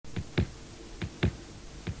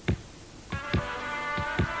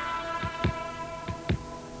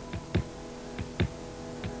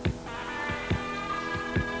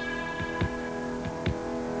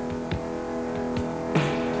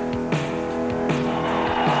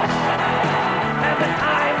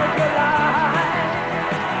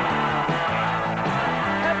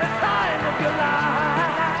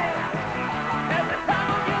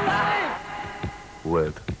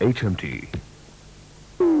HMT.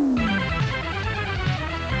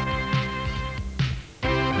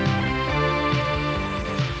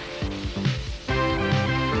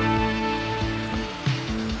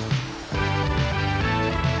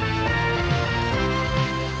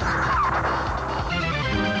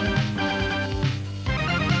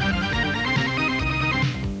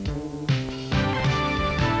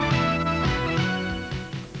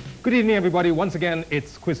 Good evening, everybody. Once again,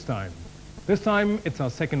 it's quiz time. This time, it's our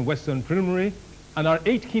second Western preliminary, and our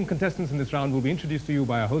 8 keen contestants in this round will be introduced to you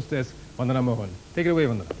by our hostess, Vandana Mohan. Take it away,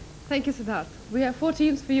 Vandana. Thank you, Siddharth. We have 4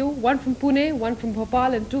 teams for you, 1 from Pune, 1 from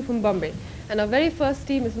Bhopal, and 2 from Bombay. And our very first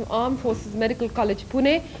team is from Armed Forces Medical College,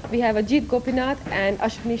 Pune. We have Ajit Gopinath and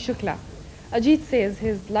Ashwini Shukla. Ajit says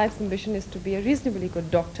his life's ambition is to be a reasonably good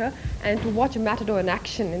doctor and to watch a matador in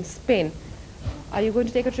action in Spain. Are you going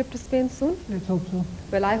to take a trip to Spain soon? Let's hope so.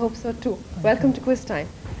 Well, I hope so too. Welcome to quiz time.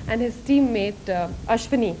 And his teammate,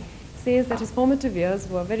 Ashwini, says that his formative years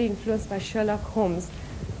were very influenced by Sherlock Holmes.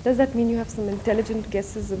 Does that mean you have some intelligent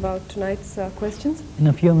guesses about tonight's questions? In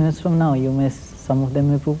a few minutes from now, some of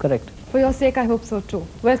them may prove correct. For your sake, I hope so too.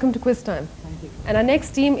 Welcome to quiz time. Thank you. And our next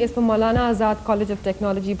team is from Maulana Azad College of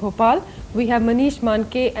Technology, Bhopal. We have Manish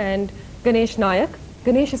Manke and Ganesh Nayak.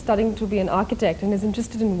 Ganesh is studying to be an architect and is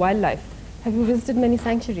interested in wildlife. Have you visited many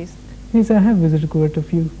sanctuaries? Yes, I have visited quite a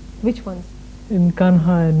few. Which ones? In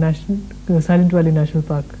Kanha and Silent Valley National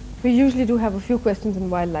Park. We usually do have a few questions in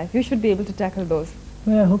wildlife. You should be able to tackle those.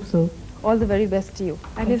 Well, I hope so. All the very best to you.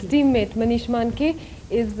 And his teammate, Manish Manke,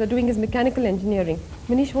 is doing his mechanical engineering.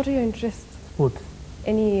 Manish, what are your interests? Sports.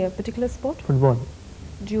 Any particular sport? Football.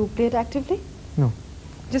 Do you play it actively? No.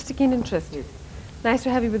 Just a keen interest. Yes. Nice to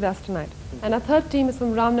have you with us tonight. And our third team is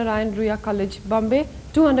from Ram Narayan Ruya College, Bombay.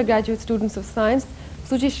 2 undergraduate students of science,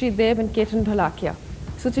 Suchi Shri Deb and Ketan Dholakia.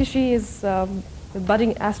 Suchi Shri is a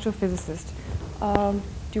budding astrophysicist. Do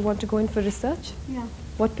you want to go in for research? Yeah.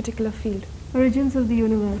 What particular field? Origins of the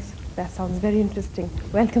universe. That sounds very interesting.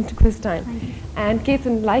 Welcome to quiz time. Thank you. And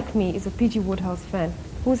Ketan, like me, is a P.G. Wodehouse fan.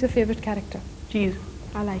 Who's your favorite character? Cheese.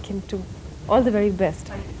 I like him too. All the very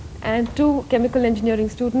best. And 2 chemical engineering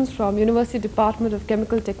students from University Department of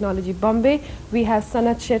Chemical Technology, Bombay. We have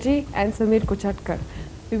Sanat Shetty and Samir Kuchatkar.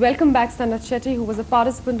 We welcome back Sanat Shetty, who was a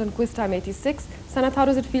participant on Quiz Time 86. Sanat, how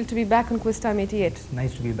does it feel to be back on Quiz Time 88?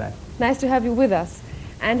 Nice to be back. Nice to have you with us.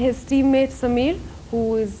 And his teammate Samir,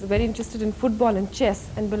 who is very interested in football and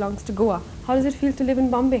chess and belongs to Goa. How does it feel to live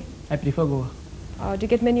in Bombay? I prefer Goa. Do you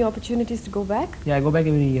get many opportunities to go back? Yeah, I go back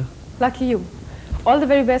every year. Lucky you. All the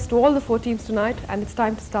very best to all the 4 teams tonight, and it's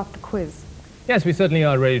time to start the quiz. Yes, we certainly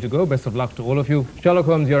are ready to go. Best of luck to all of you. Sherlock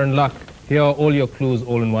Holmes, you're in luck. Here are all your clues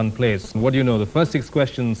all in one place. And what do you know? The first 6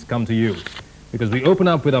 questions come to you, because we open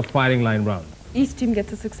up with our firing line round. Each team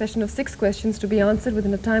gets a succession of 6 questions to be answered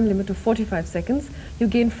within a time limit of 45 seconds. You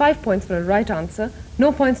gain 5 points for a right answer,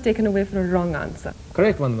 no points taken away for a wrong answer.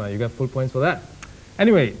 Correct, Vandana. You got full points for that.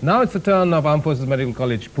 Anyway, now it's the turn of Armed Forces Medical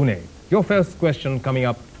College, Pune. Your first question coming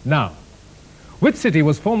up now. Which city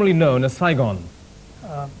was formerly known as Saigon?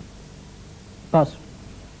 Pass.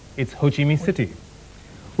 It's Ho Chi Minh City.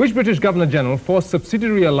 Which British Governor-General forced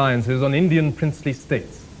subsidiary alliances on Indian princely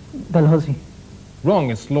states? Dalhousie. Wrong,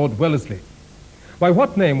 it's Lord Wellesley. By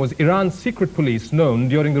what name was Iran's secret police known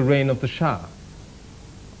during the reign of the Shah?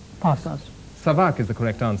 Pass. Savak is the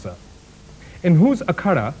correct answer. In whose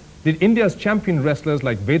akhada did India's champion wrestlers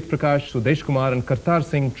like Ved Prakash, Sudesh Kumar and Kartar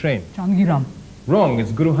Singh train? Changiram. Wrong,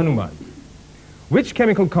 it's Guru Hanuman. Which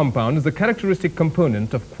chemical compound is the characteristic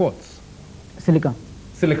component of quartz? Silica.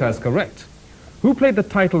 Silica is correct. Who played the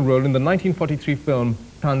title role in the 1943 film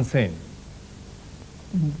Tansen?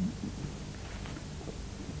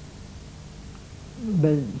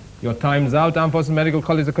 Well, Your time's out. Armed Forces Medical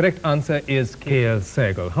College. The correct answer is K.L.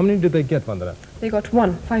 Sehgal. How many did they get, Vandana? They got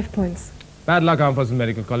 1, 5 points. Bad luck, Armed Forces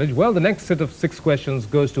Medical College. Well, the next set of 6 questions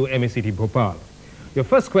goes to MECT Bhopal. Your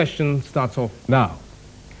first question starts off now.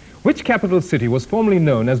 Which capital city was formerly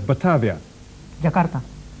known as Batavia? Jakarta.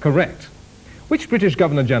 Correct. Which British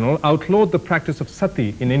Governor-General outlawed the practice of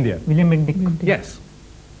sati in India? William Bentinck. Yes.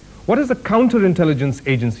 What is the counterintelligence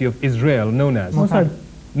agency of Israel known as? Mossad.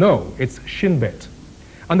 No, it's Shin Bet.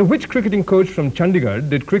 Under which cricketing coach from Chandigarh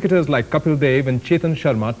did cricketers like Kapil Dev and Chetan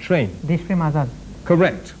Sharma train? Deshprem Azad.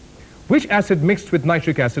 Correct. Which acid mixed with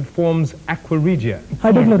nitric acid forms aqua regia?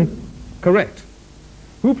 Hydrochloric. Correct.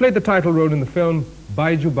 Who played the title role in the film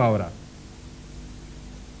Baiju Bawra?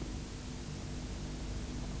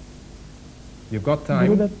 You've got time.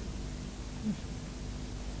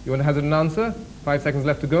 You want to hazard an answer? 5 seconds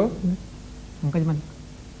left to go. Pankaj Malik.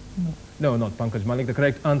 No, not Pankaj Malik. The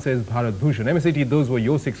correct answer is Bharat Bhushan. MSAT, those were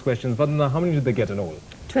your 6 questions. Vandana, how many did they get in all?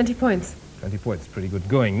 20 points. 20 points, pretty good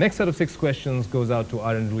going. Next set of 6 questions goes out to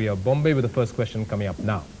Aryan Ruya Bombay with the first question coming up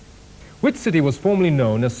now. Which city was formerly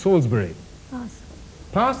known as Salisbury? Pass.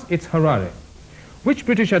 Pass, it's Harare. Which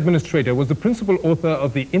British administrator was the principal author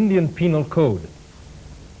of the Indian Penal Code?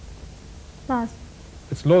 Pass.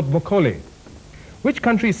 It's Lord Macaulay. Which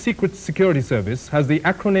country's secret security service has the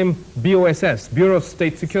acronym BOSS, Bureau of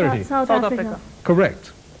State Security? South Africa.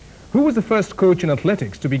 Correct. Who was the first coach in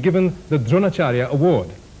athletics to be given the Dronacharya Award?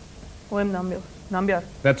 O.M. Nambiar.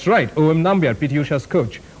 That's right, O.M. Nambiar, P.T. Usha's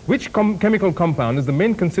coach. Which chemical compound is the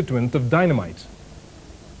main constituent of dynamite?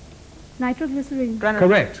 Nitroglycerin.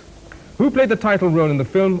 Correct. Who played the title role in the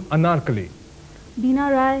film Anarkali?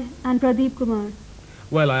 Beena Rai and Pradeep Kumar.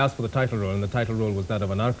 Well, I asked for the title role, and the title role was that of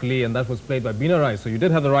Anarkali, and that was played by Beena Rai, so you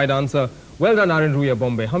did have the right answer. Well done, Aryan Ruya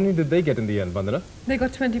Bombay. How many did they get in the end, Vandana? They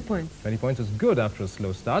got 20 points. 20 points is good after a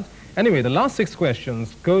slow start. Anyway, the last 6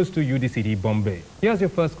 questions goes to UDCT Bombay. Here's your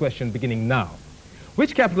first question beginning now.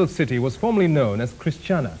 Which capital city was formerly known as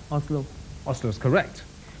Christiana? Oslo. Oslo is correct.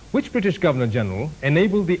 Which British Governor-General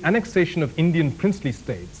enabled the annexation of Indian princely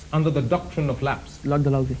states under the doctrine of lapse? Lord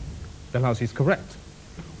Dalhousie. Dalhousie is correct.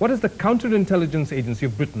 What is the counterintelligence agency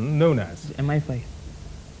of Britain known as? MI5.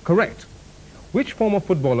 Correct. Which former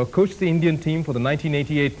footballer coached the Indian team for the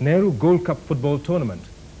 1988 Nehru Gold Cup football tournament?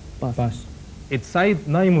 Pass. It's Saeed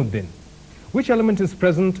Naimuddin. Which element is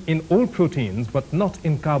present in all proteins but not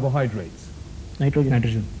in carbohydrates?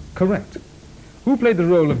 Nitrogen. Correct. Who played the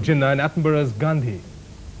role of Jinnah in Attenborough's Gandhi?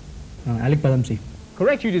 Alec Padamsee.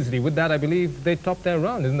 Correct, UDCT. With that, I believe they topped their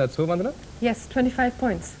round. Isn't that so, Vandana? Yes, 25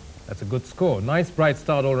 points. That's a good score. Nice, bright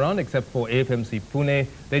start all round, except for AFMC Pune.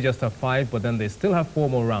 They just have 5, but then they still have 4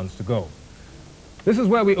 more rounds to go. This is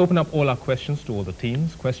where we open up all our questions to all the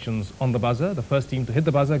teams. Questions on the buzzer. The first team to hit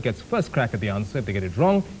the buzzer gets first crack at the answer. If they get it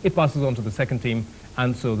wrong, it passes on to the second team,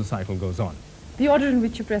 and so the cycle goes on. The order in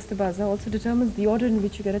which you press the buzzer also determines the order in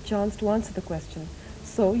which you get a chance to answer the question.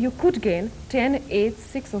 So you could gain 10, 8,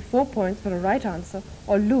 6 or 4 points for a right answer,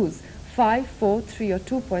 or lose 5, 4, 3 or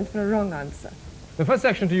 2 points for a wrong answer. The first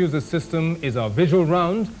section to use this system is our visual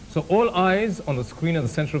round. So all eyes on the screen at the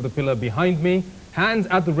center of the pillar behind me, hands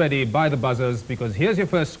at the ready by the buzzers, because here's your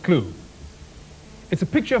first clue. It's a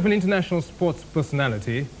picture of an international sports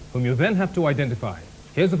personality whom you then have to identify.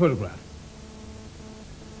 Here's the photograph.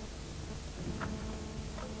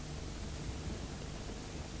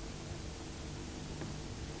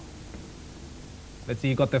 Let's see,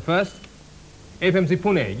 you got there first. AFMC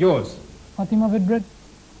Pune, yours. Fatima Whitbread.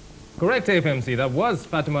 Correct, AFMC. That was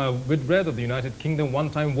Fatima Whitbread of the United Kingdom,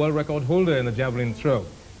 one-time world record holder in the javelin throw.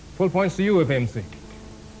 Full points to you, AFMC.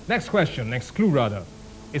 Next question, next clue rather,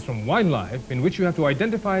 is from wildlife, in which you have to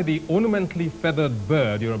identify the ornamentally feathered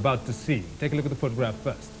bird you're about to see. Take a look at the photograph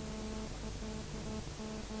first.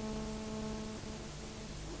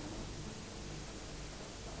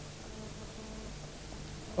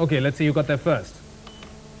 Okay, let's see, you got there first.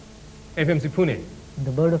 AFMC Pune.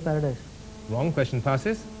 The bird of paradise. Wrong, question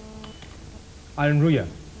passes. Aryan Ruya.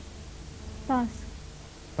 Pass.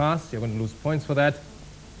 Pass, you're going to lose points for that.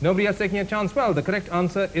 Nobody else taking a chance. Well, the correct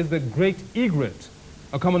answer is the great egret,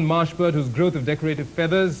 a common marsh bird whose growth of decorative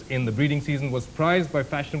feathers in the breeding season was prized by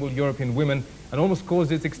fashionable European women and almost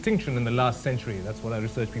caused its extinction in the last century. That's what our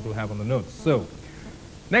research people have on the notes. So,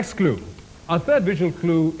 next clue. Our third visual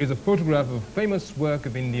clue is a photograph of a famous work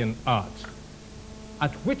of Indian art.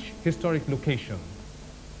 At which historic location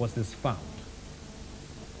was this found?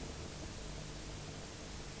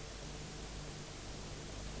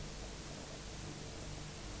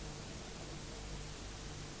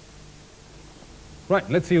 Right,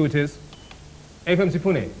 let's see who it is. AFMC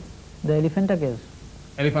Pune. The Elephanta Caves.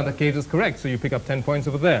 Elephanta Caves is correct, so you pick up 10 points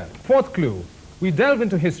over there. Fourth clue. We delve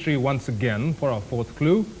into history once again for our fourth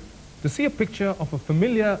clue to see a picture of a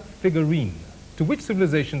familiar figurine. To which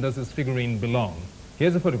civilization does this figurine belong?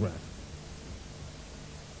 Here's a photograph.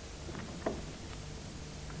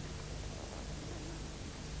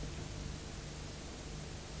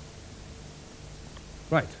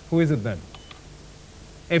 Right, who is it then?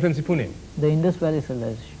 AFMC Pune. The Indus Valley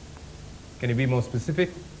Civilization. Can you be more specific?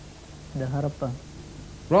 The Harappa.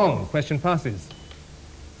 Wrong, question passes.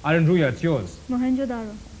 Aryan Ruya, it's yours.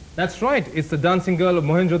 Mohenjo-daro. That's right, it's the dancing girl of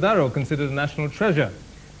Mohenjo-daro, considered a national treasure.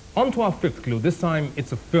 On to our fifth clue, this time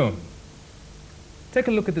it's a film. Take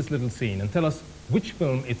a look at this little scene and tell us which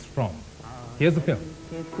film it's from. Here's the film.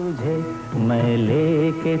 तुझे मैं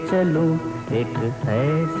लेके चलूं एक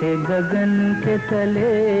ऐसे गगन के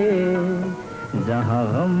तले जहां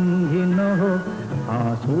गम भी न हो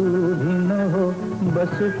आंसू भी न हो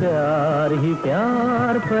बस प्यार ही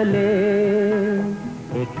प्यार फले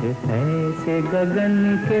एक ऐसे गगन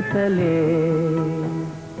के तले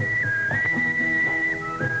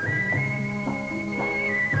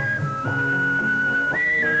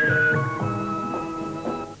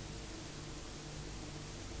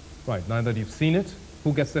Right, now that you've seen it,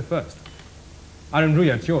 who gets there first? Aryan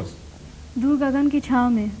Ruya, it's yours. दूर गगन की छाव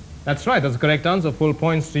में. That's right, that's the correct answer. Full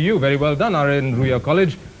points to you. Very well done, Aryan Ruya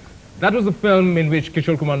College. That was the film in which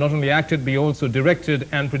Kishore Kumar not only acted, but he also directed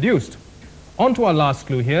and produced. On to our last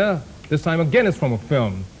clue here. This time again is from a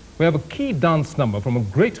film. We have a key dance number from a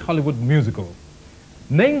great Hollywood musical.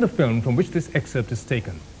 Name the film from which this excerpt is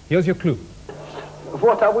taken. Here's your clue.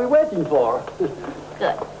 What are we waiting for?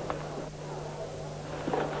 Good.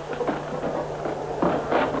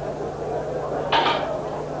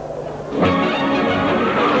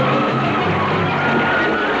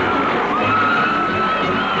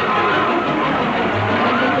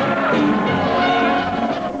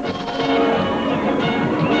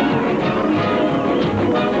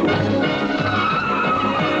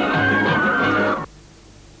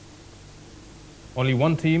 Only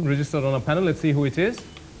one team registered on a panel. Let's see who it is.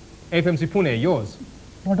 AFMC Pune, yours.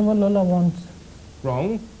 Whatever Lola wants.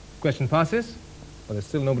 Wrong. Question passes. But there's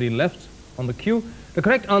still nobody left on the queue. The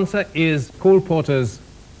correct answer is Cole Porter's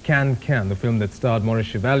Can Can, the film that starred Maurice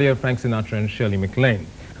Chevalier, Frank Sinatra and Shirley MacLaine.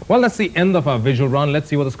 Well, that's the end of our visual round. Let's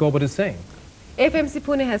see what the scoreboard is saying. FMC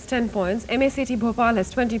Pune has 10 points, MACT Bhopal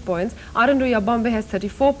has 20 points, Aryan Ruya Bombay has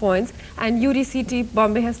 34 points, and UDCT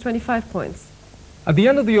Bombay has 25 points. At the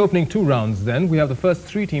end of the opening two rounds, then, we have the first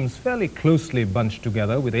three teams fairly closely bunched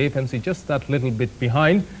together, with AFMC just that little bit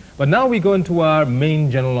behind. But now we go into our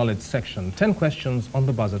main general knowledge section. 10 questions on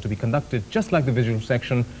the buzzer to be conducted just like the visual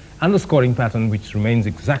section, and the scoring pattern, which remains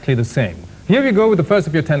exactly the same. Here we go with the first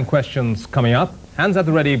of your 10 questions coming up. Hands at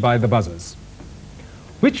the ready by the buzzers.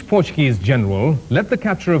 Which Portuguese general led the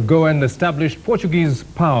capture of Goa and established Portuguese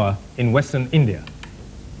power in Western India?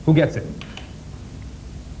 Who gets it?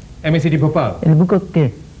 MACT Bhopal.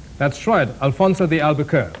 Albuquerque. That's right, Alfonso de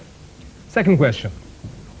Albuquerque. Second question.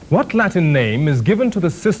 What Latin name is given to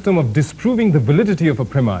the system of disproving the validity of a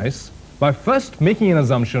premise by first making an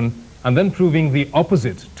assumption and then proving the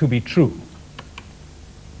opposite to be true?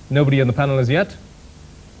 Nobody on the panel as yet?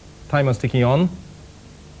 Timer's ticking on.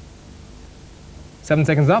 7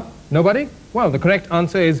 seconds up. Nobody? Well, the correct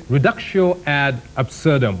answer is reductio ad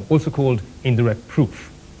absurdum, also called indirect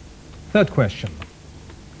proof. Third question.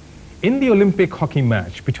 In the Olympic hockey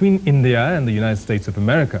match between India and the United States of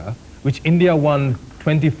America, which India won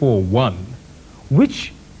 24-1,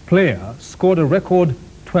 which player scored a record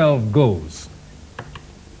 12 goals?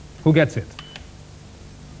 Who gets it?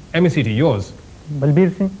 MACT, yours.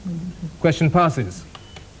 Balbir Singh. Question passes.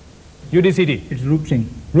 UDCT. It's Roop Singh.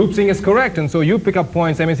 Roop Singh is correct, and so you pick up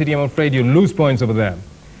points. MACT, I'm afraid you lose points over there.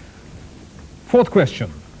 Fourth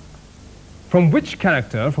question. From which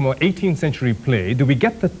character from our 18th century play do we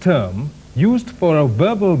get the term used for a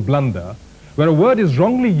verbal blunder where a word is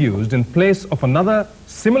wrongly used in place of another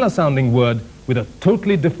similar sounding word with a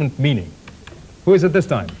totally different meaning? Who is it this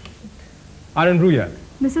time? Aryan Ruya.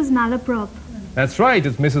 Mrs. Malaprop. That's right,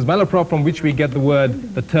 it's Mrs. Malaprop, from which we get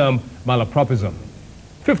the term malapropism.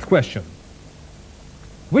 Fifth question.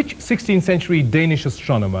 Which 16th century Danish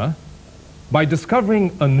astronomer, by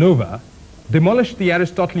discovering a nova, demolished the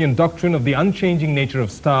Aristotelian doctrine of the unchanging nature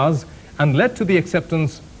of stars and led to the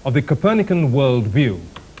acceptance of the Copernican worldview?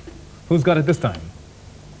 Who's got it this time?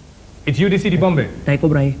 It's UDCT Bombay. Tycho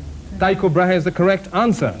Brahe. Tycho Brahe is the correct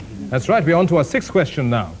answer. That's right, we're on to our sixth question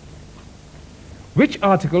now. Which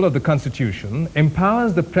article of the Constitution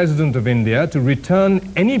empowers the President of India to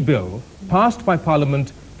return any bill passed by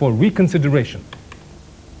Parliament for reconsideration?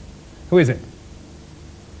 Who is it?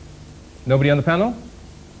 Nobody on the panel?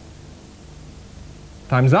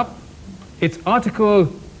 Time's up. It's Article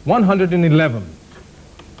 111.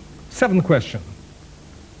 Seventh question.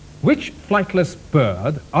 Which flightless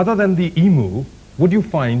bird, other than the emu, would you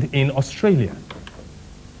find in Australia?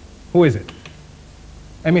 Who is it?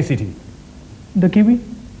 MACT. The kiwi.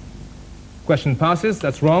 Question passes.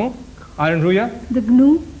 That's wrong. Aryan Ruya? The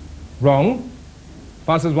gnu. Wrong.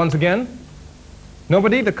 Passes once again.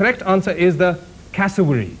 Nobody? The correct answer is the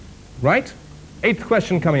cassowary. Right? Eighth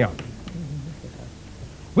question coming up.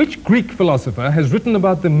 Which Greek philosopher has written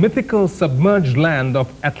about the mythical submerged land of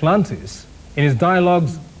Atlantis in his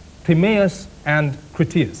dialogues Timaeus and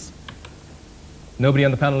Critias? Nobody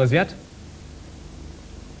on the panel as yet?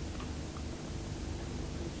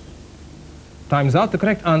 Time's out. The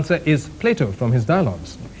correct answer is Plato from his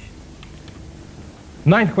dialogues.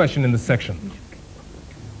 Ninth question in this section.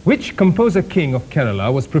 Which composer king of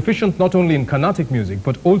Kerala was proficient not only in Carnatic music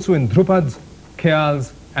but also in Dhrupads,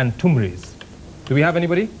 Khyals and Tumris? Do we have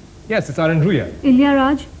anybody? Yes, it's Aryan Ruya.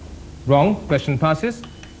 Ilyaraj. Wrong. Question passes.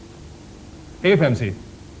 AFMC.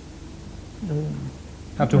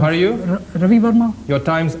 Have to hurry you. Ravi Verma. Your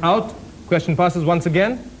time's out. Question passes once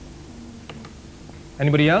again.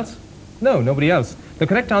 Anybody else? No, nobody else. The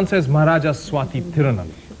correct answer is Maharaja Swati Thirunan.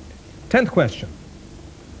 10th question.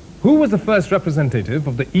 Who was the first representative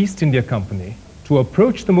of the East India Company to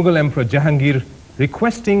approach the Mughal Emperor Jahangir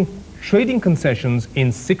requesting trading concessions in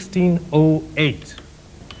 1608?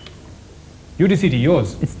 UDCT,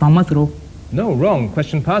 yours. It's Thomas Roe. No, wrong.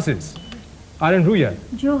 Question passes. RN Ruya.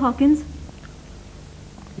 Joe Hawkins.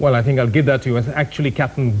 Well, I think I'll give that to you. It's actually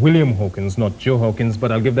Captain William Hawkins, not Joe Hawkins,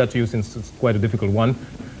 but I'll give that to you since it's quite a difficult one.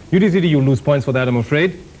 UDCT, you'll lose points for that, I'm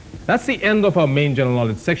afraid. That's the end of our main general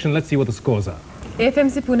knowledge section. Let's see what the scores are.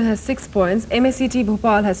 AFMC Pune has 6 points, MACT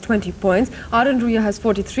Bhopal has 20 points, RN Ruya has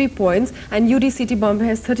 43 points, and UDCT Bombay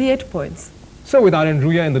has 38 points. So with RN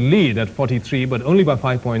Ruya in the lead at 43, but only by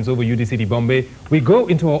 5 points over UDCT Bombay, we go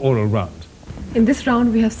into our oral round. In this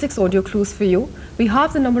round, we have 6 audio clues for you. We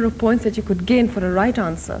halve the number of points that you could gain for a right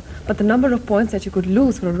answer, but the number of points that you could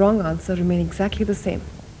lose for a wrong answer remain exactly the same.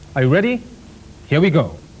 Are you ready? Here we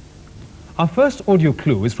go. Our first audio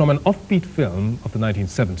clue is from an offbeat film of the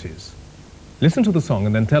 1970s. Listen to the song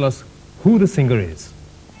and then tell us who the singer is.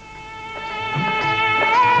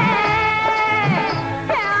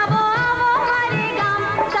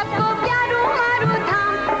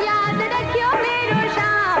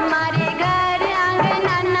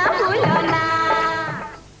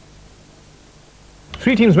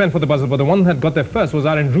 Three teams went for the buzzer, but the one that got there first was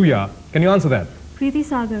RN Ruya. Can you answer that? Preeti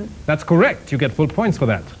Sagar. That's correct. You get full points for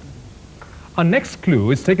that. Our next clue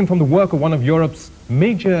is taken from the work of one of Europe's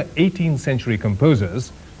major 18th century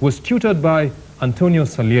composers, who was tutored by Antonio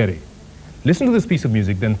Salieri. Listen to this piece of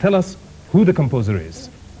music, then tell us who the composer is.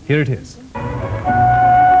 Here it is.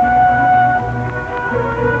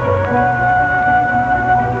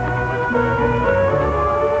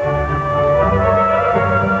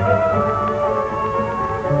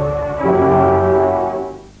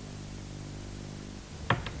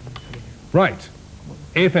 Right.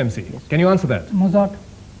 AFMC, can you answer that? Mozart.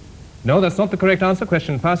 No, that's not the correct answer.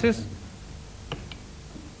 Question passes.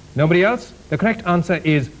 Nobody else? The correct answer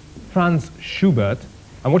is Franz Schubert.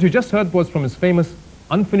 And what you just heard was from his famous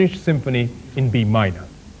Unfinished Symphony in B minor.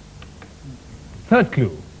 Third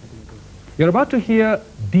clue. You're about to hear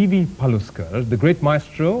D.V. Paluskar, the great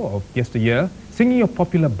maestro of yesteryear, singing a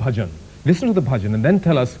popular bhajan. Listen to the bhajan and then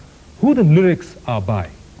tell us who the lyrics are by.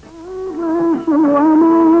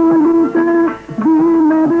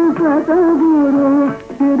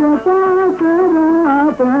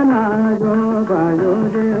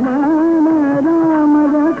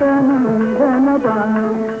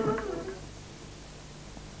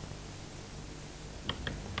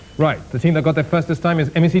 Right, the team that got there first this time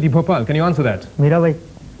is MACT Bhopal. Can you answer that? Mirabai.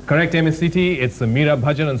 Correct, MACT. It's the Meera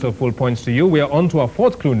Bhajan, and so full points to you. We are on to our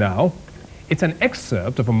fourth clue now. It's an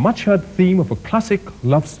excerpt of a much-heard theme of a classic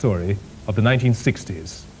love story of the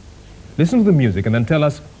 1960s. Listen to the music and then tell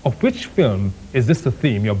us of which film is this the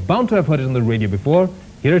theme. You're bound to have heard it on the radio before.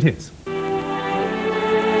 Here it is.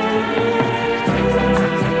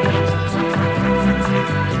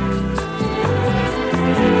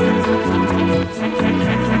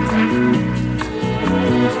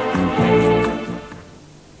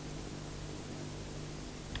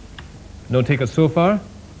 No takers so far.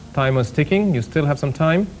 Timer's ticking. You still have some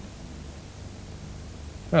time.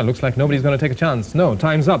 Well, looks like nobody's going to take a chance. No,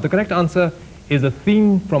 time's up. The correct answer is a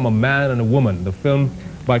theme from A Man and a Woman, the film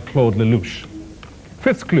by Claude Lelouch.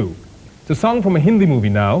 Fifth clue. It's a song from a Hindi movie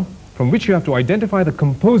now, from which you have to identify the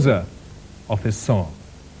composer of this song.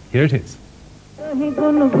 Here it is.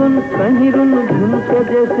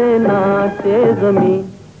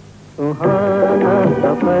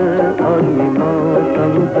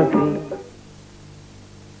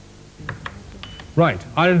 Right,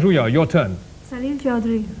 RN Ruya, your turn. Salil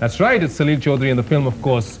Chaudhary. That's right, it's Salil Chaudhary, and the film, of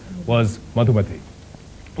course, was Madhumati.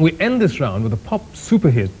 We end this round with a pop super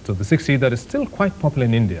hit of the 60s that is still quite popular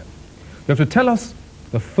in India. You have to tell us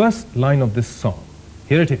the first line of this song.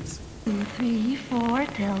 Here it is. 2, 3, 4,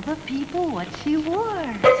 tell the people what she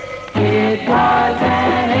wore. It was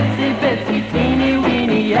an itsy-bitsy,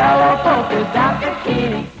 teeny-weeny, yellow polka dot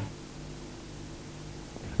bikini.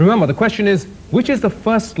 Remember, the question is, which is the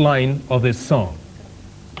first line of this song?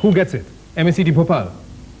 Who gets it? MACT Bhopal.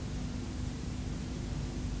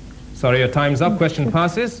 Sorry, your time's up. Question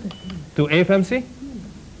passes to AFMC.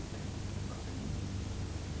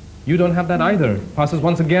 You don't have that either. Passes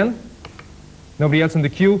once again. Nobody else in the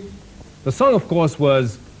queue. The song, of course,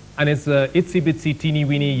 was, and it's Itsy Bitsy Teeny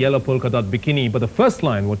Weeny Yellow Polka Dot Bikini, but the first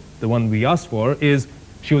line, the one we asked for, is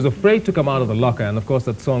She Was Afraid to Come Out of the Locker, and of course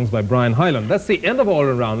that song's by Brian Hyland. That's the end of our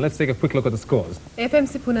all-around. Let's take a quick look at the scores.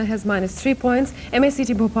 FMC Pune has -3 points,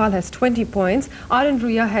 MACT Bhopal has 20 points, RN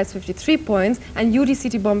Ruya has 53 points, and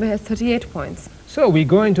UDCT Bombay has 38 points. So we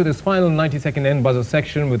go into this final 90-second end buzzer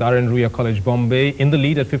section with RN Ruya College Bombay in the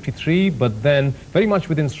lead at 53, but then very much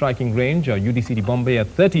within striking range are UDCD Bombay at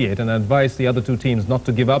 38, and I advise the other two teams not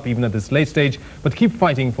to give up even at this late stage, but keep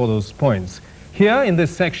fighting for those points. Here in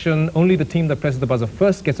this section, only the team that presses the buzzer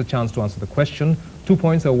first gets a chance to answer the question. 2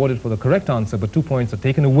 points are awarded for the correct answer, but 2 points are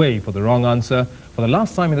taken away for the wrong answer. For the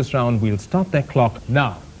last time in this round, we'll start their clock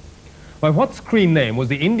now. By what screen name was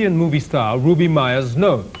the Indian movie star Ruby Myers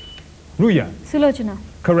known? Ruya. Sulochana.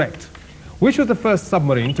 Correct. Which was the first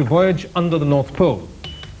submarine to voyage under the North Pole?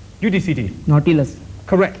 UDCT. Nautilus.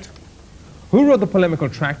 Correct. Who wrote the polemical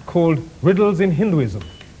tract called Riddles in Hinduism?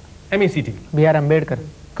 MECT. B.R. Ambedkar.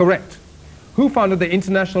 Correct. Who founded the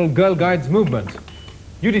International Girl Guides movement?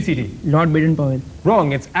 UDCT. Lord Baden-Powell.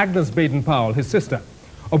 Wrong, it's Agnes Baden-Powell, his sister.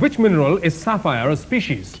 Of which mineral is sapphire a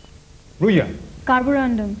species? Ruya.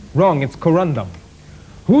 Carborundum. Wrong, it's corundum.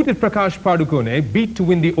 Who did Prakash Padukone beat to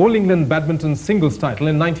win the All England Badminton singles title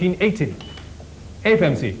in 1980?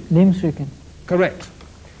 AFMC. Lim Swee Kin. Correct.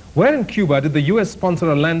 Where in Cuba did the US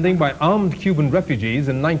sponsor a landing by armed Cuban refugees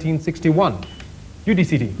in 1961?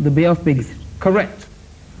 UDCT. The Bay of Pigs. Correct.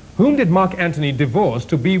 Whom did Mark Antony divorce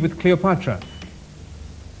to be with Cleopatra?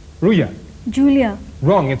 Ruya. Julia.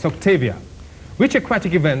 Wrong, it's Octavia. Which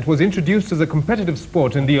aquatic event was introduced as a competitive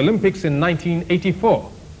sport in the Olympics in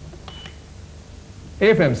 1984?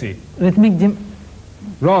 AFMC. Rhythmic gym.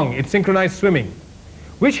 Wrong, it's synchronized swimming.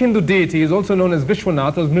 Which Hindu deity is also known as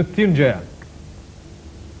Vishwanath or Mrityunjaya?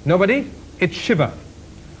 Nobody? It's Shiva.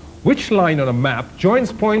 Which line on a map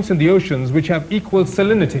joins points in the oceans which have equal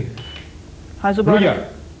salinity?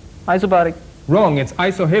 Ruya. Isobaric. Wrong, it's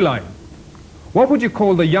isohaline. What would you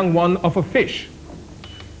call the young one of a fish?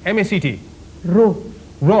 MECT. Roe.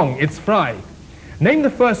 Wrong, it's fry. Name the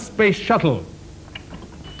first space shuttle.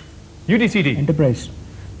 UDCT. Enterprise.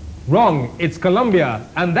 Wrong, it's Columbia.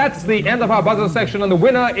 And that's the end of our buzzer section, and the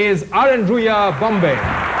winner is RN Ruya Bombay.